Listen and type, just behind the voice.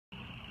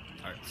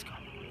All right, let's go.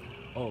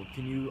 Oh,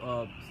 can you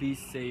please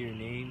say your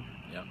name,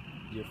 Yep.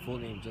 your full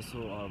name, just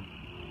so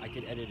I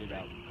can edit it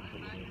out and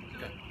put your name.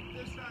 Okay.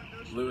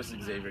 Louis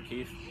Xavier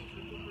Keith.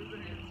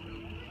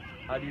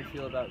 How do you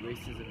feel about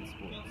racism in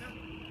sports?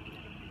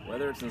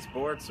 Whether it's in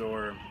sports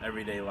or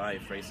everyday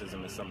life,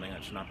 racism is something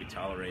that should not be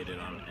tolerated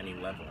on any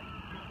level.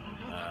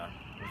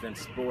 Within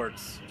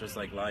sports, just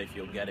like life,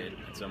 you'll get it.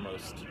 It's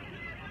almost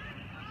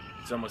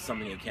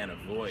something you can't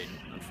avoid,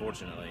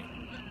 unfortunately.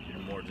 You're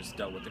more just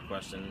dealt with the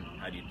question,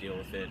 how do you deal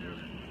with it, and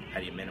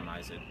how do you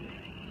minimize it?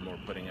 More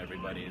putting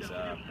everybody's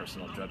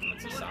personal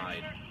judgments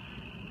aside.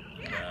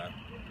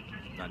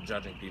 Not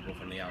judging people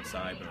from the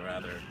outside, but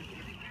rather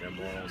their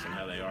morals and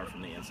how they are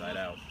from the inside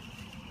out.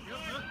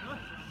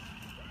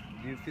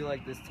 Do you feel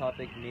like this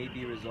topic may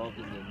be resolved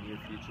in the near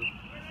future?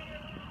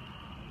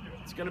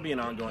 It's going to be an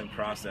ongoing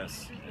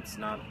process. It's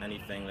not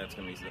anything that's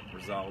going to be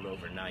resolved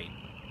overnight.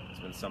 It's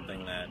been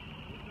something that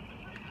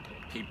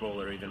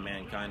people or even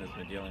mankind has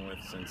been dealing with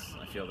since,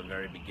 I feel, the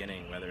very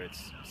beginning, whether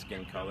it's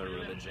skin color,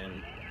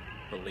 religion,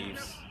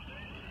 beliefs,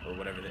 or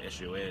whatever the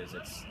issue is.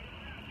 It's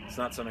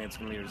not something that's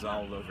going to be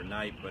resolved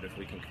overnight, but if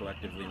we can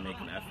collectively make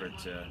an effort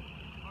to,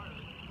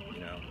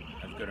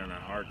 have good in our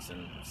hearts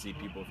and see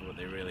people for what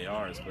they really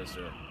are as opposed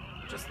to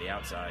just the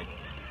outside,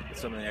 it's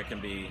something that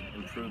can be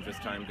improved as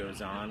time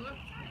goes on,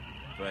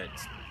 but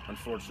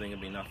unfortunately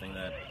it'll be nothing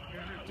that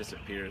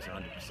disappears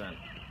 100%.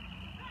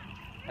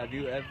 Have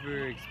you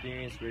ever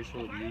experienced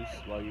racial abuse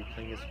while you're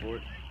playing a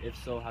sport? If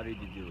so, how did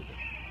you deal with it?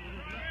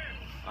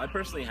 I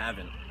personally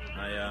haven't.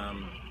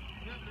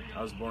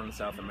 I was born in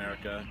South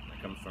America.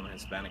 I come from a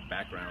Hispanic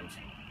background.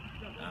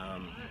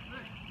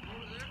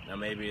 Now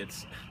maybe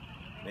it's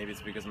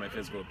because my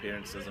physical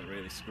appearance doesn't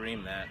really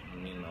scream that. I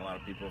mean, a lot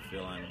of people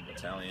feel I'm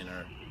Italian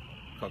or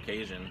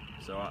Caucasian,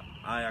 so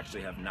I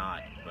actually have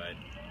not, but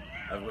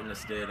I've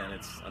witnessed it, and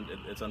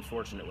it's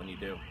unfortunate when you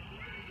do.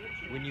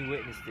 When you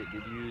witnessed it,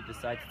 did you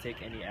decide to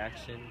take any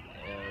action?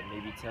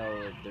 Maybe tell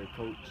a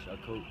coach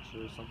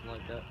or something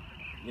like that?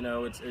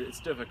 It's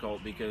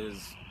difficult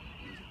because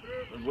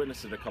I've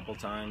witnessed it a couple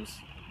times,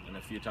 and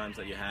a few times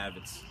that you have,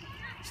 it's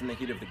in the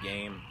heat of the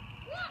game,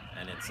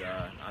 and it's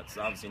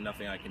obviously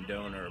nothing I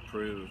condone or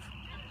approve,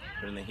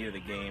 but in the heat of the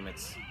game,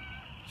 it's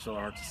so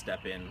hard to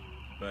step in.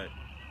 But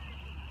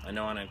I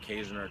know on an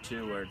occasion or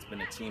two where it's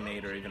been a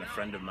teammate or even a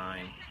friend of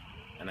mine,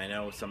 and I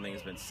know something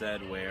has been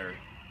said where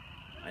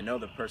I know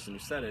the person who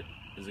said it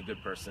is a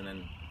good person,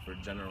 and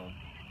in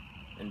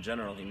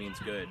general he means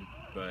good,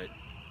 but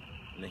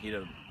in the heat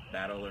of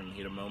battle or in the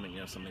heat of moment,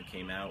 something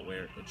came out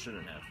where it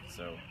shouldn't have.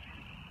 So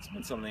it's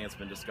been something that's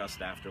been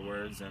discussed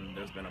afterwards, and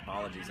there's been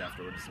apologies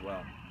afterwards as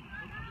well.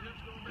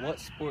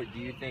 What sport do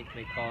you think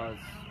may cause...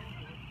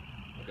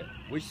 Okay.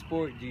 Which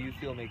sport do you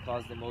feel may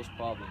cause the most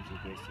problems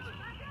with racism?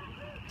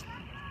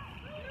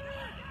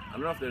 I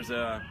don't know if there's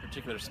a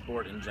particular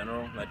sport in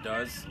general that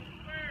does.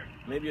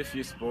 Maybe a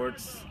few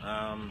sports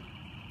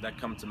that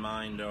come to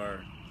mind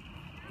are,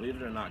 believe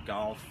it or not,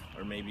 golf,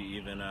 or maybe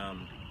even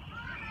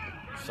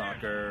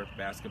soccer,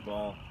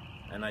 basketball.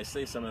 And I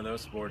say some of those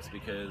sports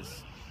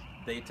because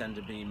they tend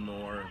to be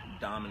more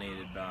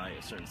dominated by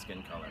a certain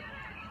skin color.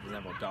 For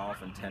example,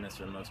 golf and tennis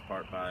for the most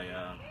part by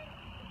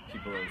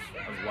people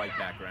of white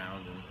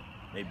background, and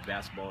maybe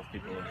basketball of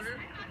people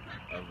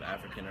of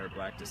African or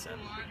black descent.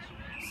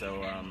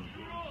 So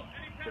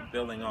but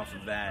building off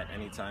of that,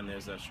 anytime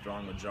there's a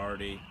strong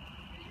majority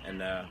and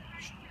a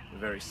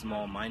very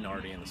small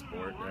minority in the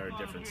sport, there are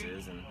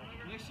differences, and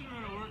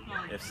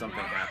if something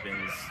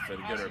happens for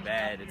the good or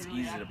bad, it's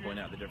easy to point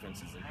out the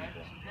differences in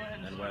people,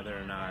 and whether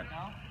or not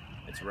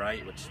it's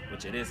right,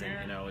 which it isn't,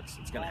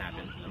 it's going to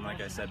happen. And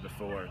like I said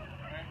before,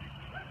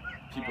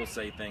 people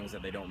say things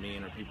that they don't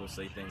mean, or people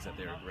say things that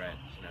they regret,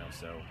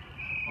 so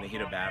in the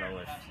heat of battle,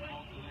 if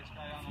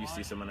you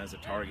see someone as a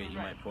target, you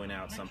might point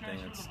out something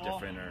that's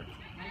different, or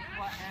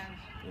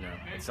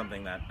it's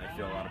something that I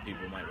feel a lot of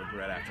people might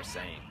regret after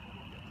saying.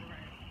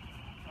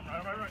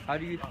 How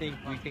do you think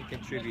we can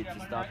contribute to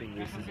stopping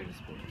racism in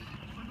sports?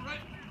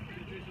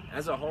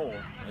 As a whole,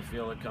 I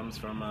feel it comes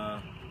from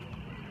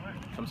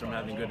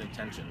having good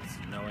intentions,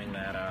 knowing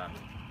that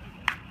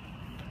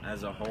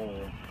as a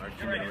whole, our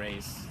human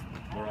race,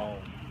 we're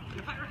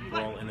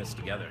all in this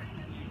together.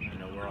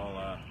 We're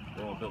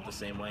all built the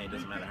same way. It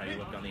doesn't matter how you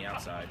look on the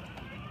outside.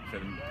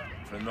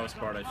 For the most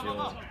part, I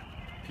feel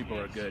people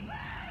are good.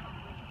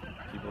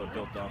 People are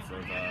built off of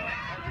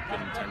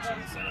good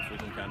intentions, and if we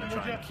can kind of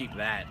try and keep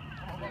that,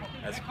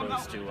 as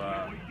opposed to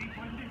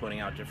pointing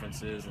out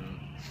differences and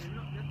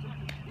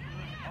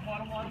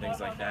things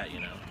like that,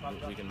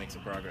 we can make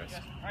some progress.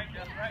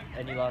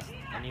 Any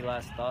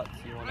last thoughts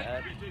you want to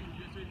add?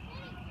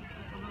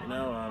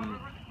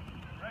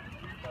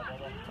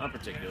 Not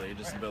particularly.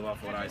 Just to build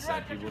off what I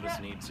said, people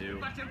just need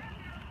to,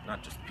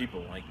 not just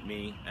people like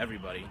me,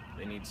 everybody,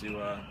 they need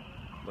to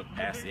look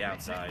past the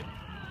outside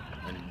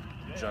and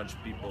judge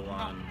people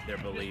on their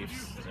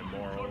beliefs, their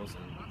morals,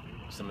 and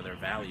some of their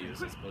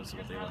values as opposed to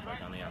what they look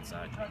like on the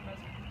outside.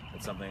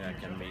 It's something that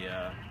can be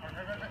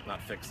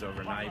not fixed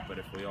overnight, but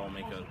if we all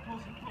make a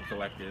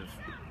collective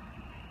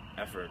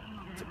effort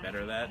to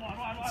better that.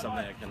 It's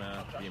something that can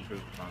be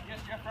improved upon.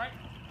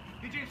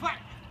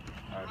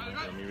 All right,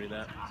 let me read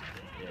that.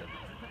 Yeah.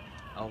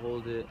 I'll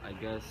hold it, I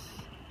guess.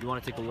 You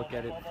want to take a look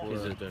at it?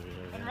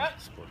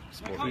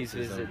 Please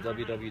visit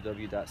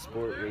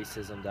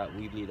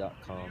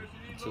www.sportracism.weebly.com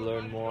to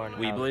learn more on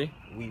Weebly?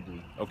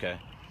 Weebly. Okay.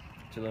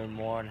 To learn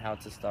more on how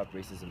to stop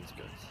racism in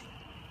sports.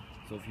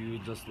 So if you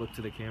just look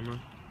to the camera.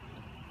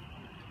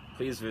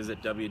 Please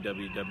visit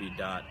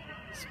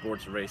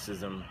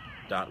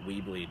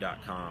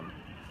www.sportsracism.weebly.com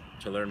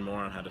to learn more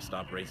on how to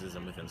stop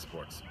racism within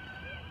sports.